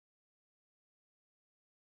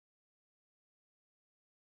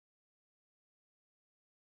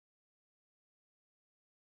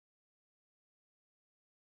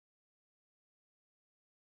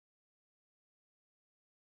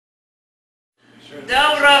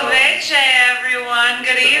Dobro večer, everyone.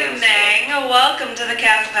 Good evening. Welcome to the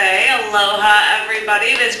cafe. Aloha, everybody.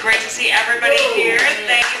 It is great to see everybody here.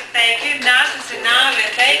 Thank you. Nasa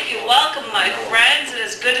Sinave, thank you. Welcome, my friends. It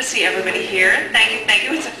is good to see everybody here. Thank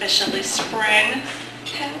you. It's officially spring.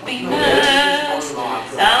 Happiness.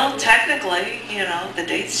 Well, technically, you know, the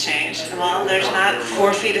date's changed. Well, there's not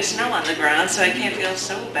 4 feet of snow on the ground, so I can't feel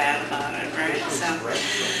so bad about it, right?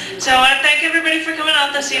 So I want to thank everybody for coming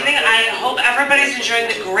out this evening. I hope everybody's enjoying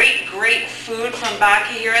the great food from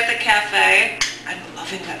Baki here at the cafe. I'm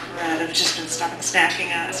loving that bread. I've just been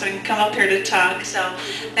snacking on it, so I can come up here to talk. So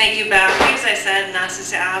thank you, Baki. As I said,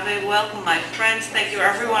 Nasa Ave. Welcome, my friends. Thank you,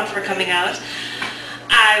 everyone, for coming out.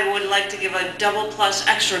 I would like to give a double plus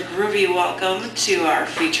extra groovy welcome to our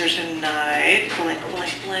feature tonight. Blink,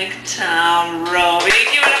 blink, blink. Tom Roby.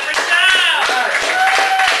 Give it up for Tom!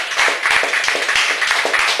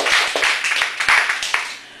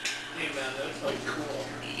 Hey man, that's like cool.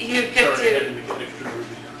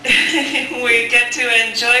 We get to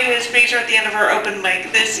enjoy his feature at the end of our open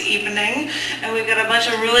mic this evening, and we've got a bunch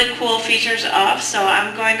of really cool features off. So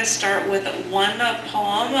I'm going to start with one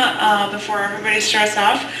poem before everybody starts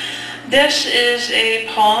off. This is a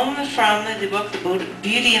poem from the book The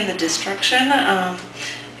Beauty and the Destruction.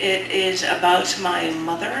 It is about my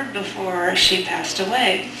mother before she passed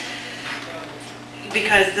away.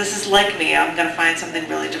 Because this is like me, I'm going to find something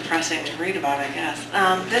really depressing to read about, I guess.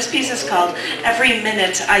 This piece is called Every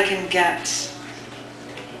Minute I Can Get.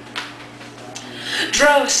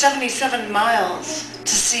 Drove 77 miles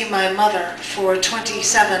to see my mother for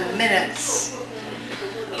 27 minutes.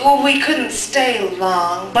 Oh, we couldn't stay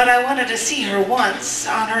long, but I wanted to see her once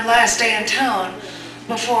on her last day in town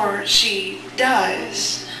before she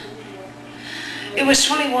dies. It was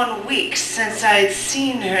 21 weeks since I'd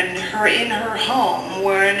seen her in her home,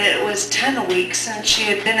 wherein it was 10 weeks since she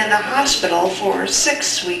had been in the hospital for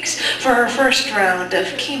 6 weeks for her first round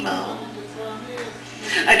of chemo.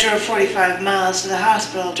 I drove 45 miles to the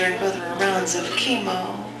hospital during both her rounds of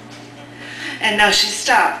chemo. And now she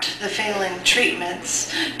stopped the failing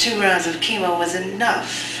treatments. 2 rounds of chemo was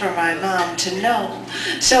enough for my mom to know.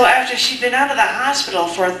 So after she'd been out of the hospital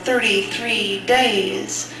for 33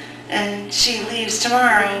 days, and she leaves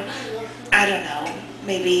tomorrow, I don't know,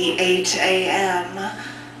 maybe 8 a.m.,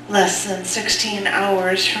 less than 16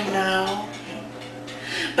 hours from now.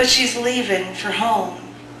 But she's leaving for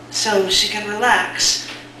home, so she can relax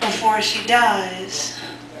before she dies.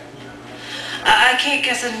 I can't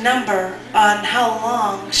guess a number on how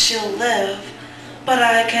long she'll live, but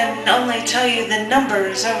I can only tell you the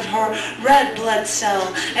numbers of her red blood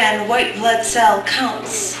cell and white blood cell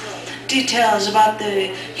counts. Details about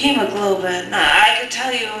the hemoglobin. I could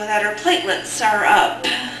tell you that her platelets are up,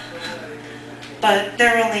 but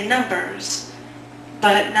they're only numbers.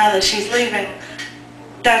 But now that she's leaving,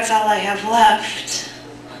 that's all I have left.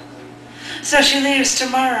 So she leaves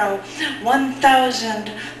tomorrow,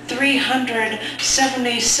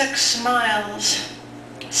 1,376 miles,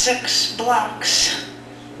 6 blocks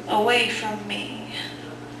away from me.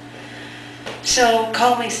 So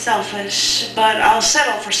call me selfish, but I'll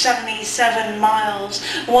settle for 77 miles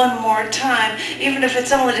one more time, even if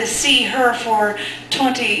it's only to see her for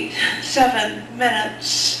 27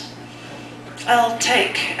 minutes. I'll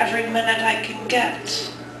take every minute I can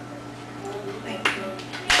get. Thank you.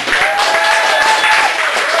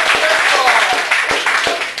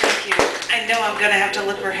 Thank you. I know I'm going to have to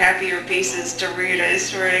look for happier pieces to read, I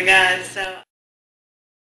swear to God. So.